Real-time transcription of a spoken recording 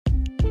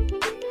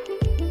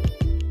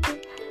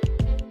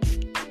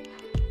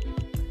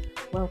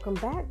Welcome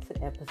back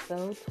to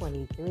episode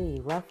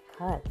 23, Rough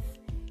Cuts,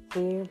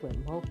 here with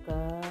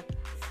Mocha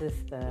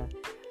Sister.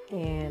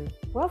 And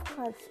Rough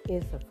Cuts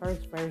is the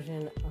first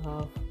version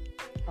of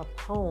a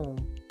poem.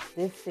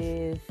 This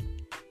is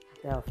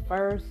the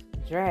first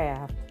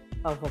draft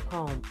of a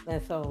poem.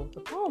 And so the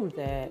poem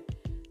that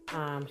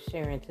I'm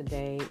sharing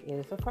today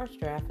is the first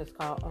draft. It's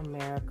called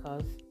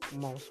America's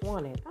Most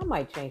Wanted. I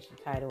might change the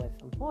title at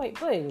some point,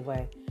 but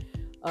anyway,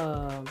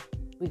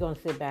 we're going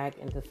to sit back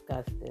and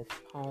discuss this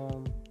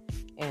poem.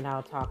 And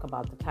I'll talk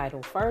about the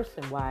title first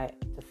and why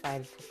I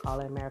decided to call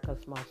it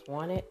America's Most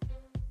Wanted.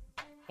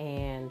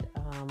 And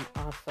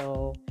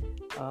also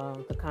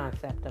the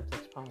concept of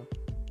this poem.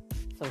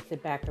 So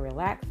sit back and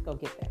relax. Go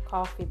get that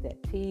coffee,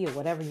 that tea, or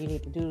whatever you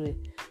need to do to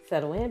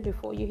settle in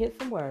before you hit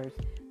some words.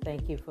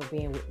 Thank you for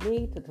being with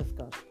me to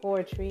discuss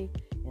poetry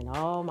and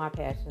all my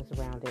passions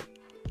around it.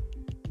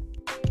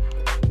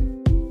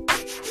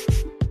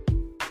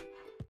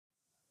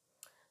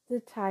 The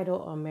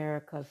title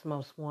America's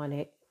Most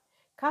Wanted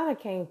kind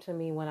of came to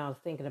me when I was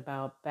thinking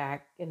about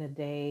back in the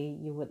day.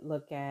 You would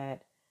look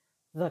at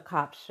the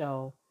cop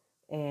show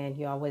and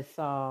you always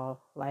saw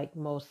like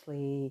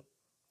mostly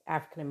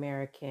African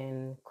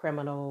American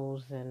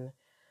criminals, and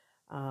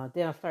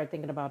then I started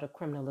thinking about the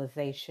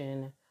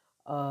criminalization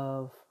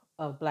of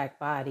black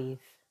bodies.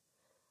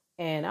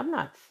 And I'm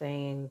not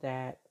saying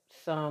that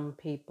some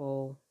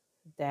people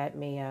that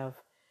may have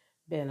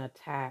been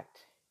attacked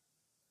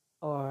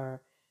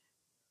or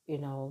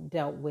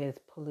dealt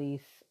with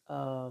police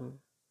and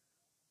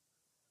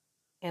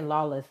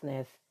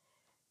lawlessness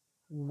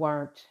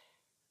weren't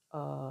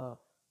uh,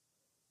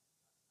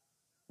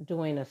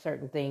 doing a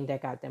certain thing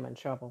that got them in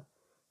trouble.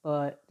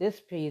 But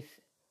this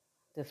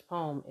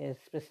poem is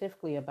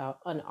specifically about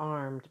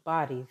unarmed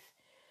bodies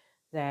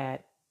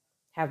that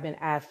have been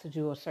asked to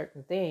do a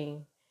certain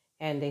thing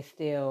and they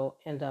still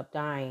end up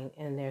dying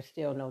and there's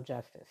still no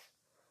justice.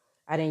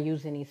 I didn't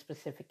use any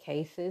specific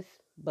cases,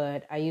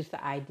 but I used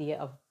the idea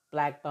of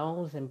black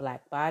bones and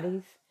black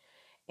bodies,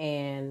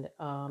 and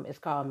it's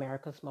called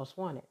America's Most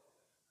Wanted.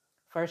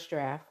 First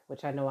draft,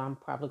 which I know I'm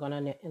probably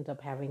going to end up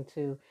having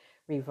to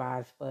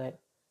revise, but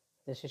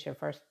this is your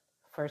first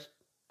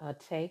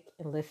take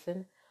and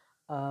listen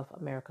of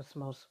America's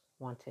Most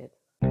Wanted.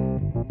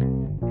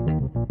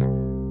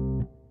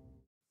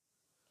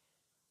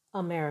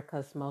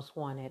 America's Most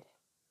Wanted.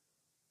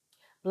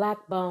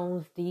 Black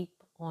bones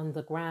deep on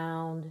the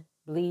ground,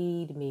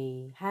 bleed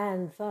me,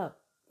 hands up,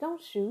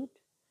 don't shoot,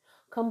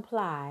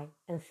 comply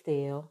and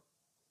still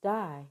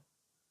die.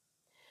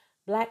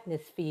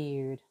 Blackness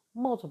feared,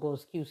 multiple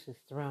excuses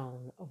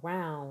thrown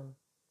around.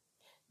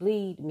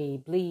 Bleed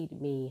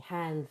me,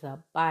 hands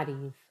up,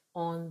 bodies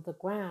on the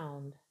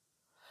ground.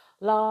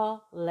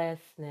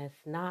 Lawlessness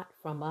not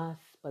from us,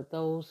 but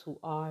those who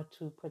are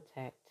to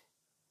protect.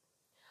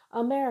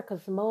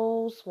 America's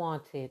most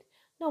wanted,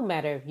 no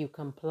matter if you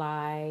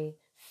comply,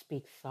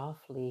 speak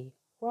softly,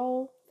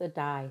 roll the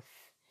dice.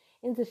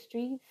 In the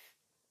streets,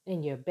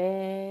 in your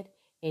bed,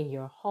 in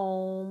your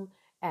home,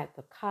 at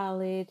the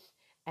college,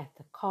 at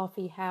the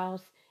coffee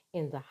house,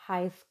 in the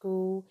high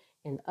school,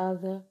 and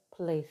other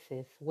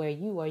places where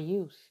you are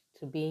used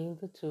to being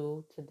the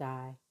tool to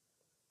die.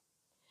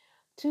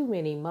 Too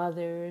many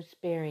mothers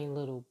bearing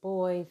little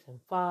boys and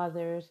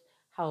fathers,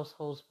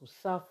 households will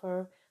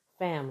suffer,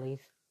 families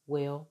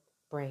will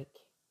break.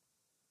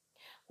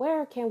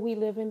 Where can we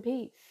live in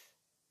peace?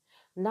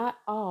 Not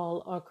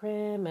all are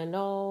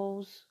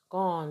criminals.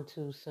 Gone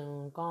too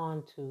soon,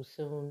 gone too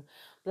soon.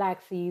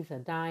 Black seeds are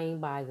dying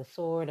by the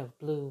sword of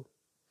blue.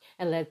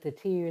 And let the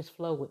tears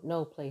flow with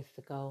no place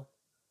to go.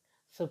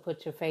 So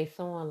put your face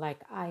on like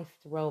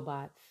iced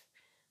robots.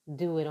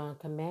 Do it on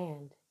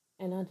command.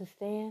 And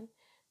understand,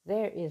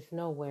 there is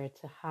nowhere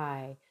to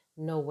hide,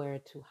 nowhere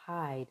to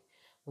hide.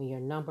 When your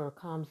number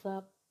comes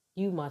up,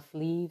 you must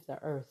leave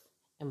the earth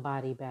in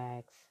body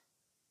bags.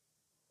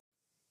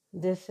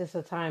 This is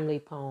a timely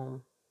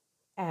poem.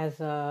 As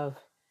of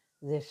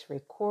this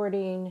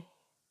recording,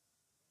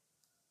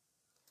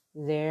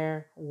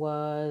 there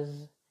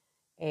was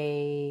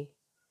a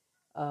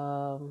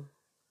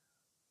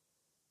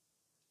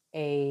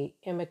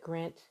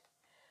immigrant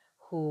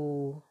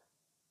who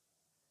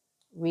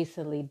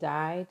recently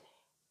died,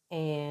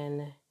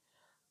 and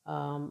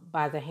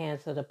by the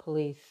hands of the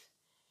police.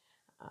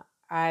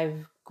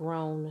 I've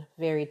grown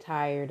very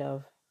tired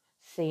of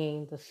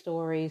seeing the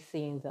stories,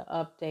 seeing the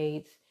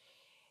updates,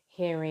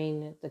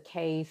 hearing the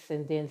case,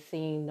 and then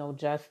seeing no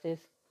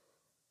justice.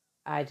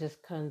 I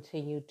just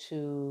continue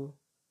to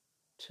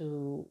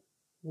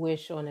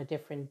wish on a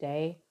different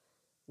day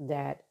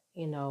that,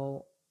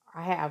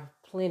 I have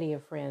plenty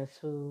of friends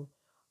who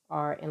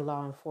are in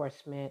law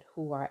enforcement,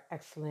 who are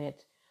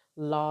excellent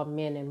law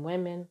men and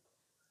women.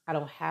 I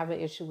don't have an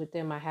issue with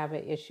them. I have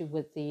an issue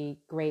with the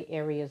gray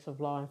areas of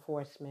law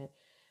enforcement,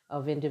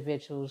 of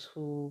individuals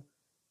who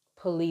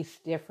police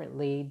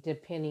differently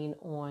depending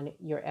on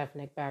your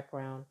ethnic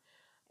background.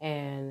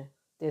 And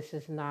this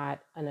is not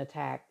an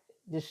attack.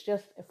 This is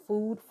just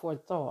food for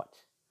thought.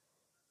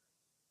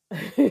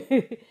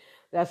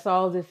 That's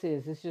all this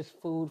is. It's just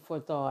food for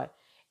thought.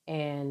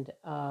 And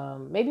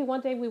maybe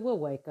one day we will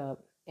wake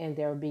up and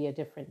there will be a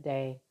different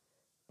day.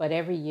 But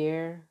every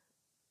year,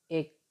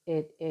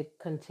 it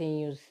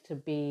continues to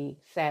be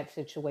sad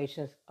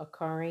situations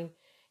occurring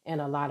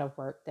and a lot of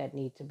work that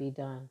need to be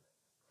done.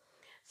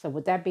 So,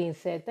 with that being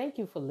said, thank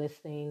you for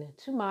listening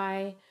to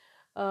my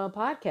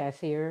podcast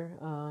here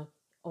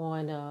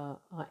on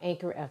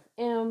Anchor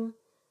FM.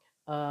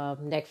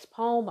 Next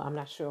poem, I'm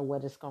not sure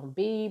what it's going to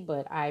be,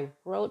 but I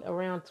wrote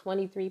around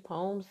 23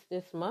 poems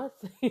this month.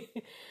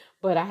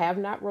 But I have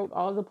not wrote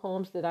all the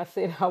poems that I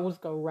said I was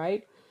going to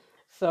write.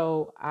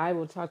 So I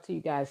will talk to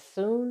you guys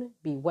soon.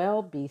 Be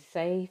well, be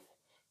safe,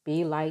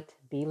 be light,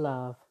 be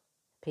love.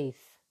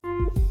 Peace.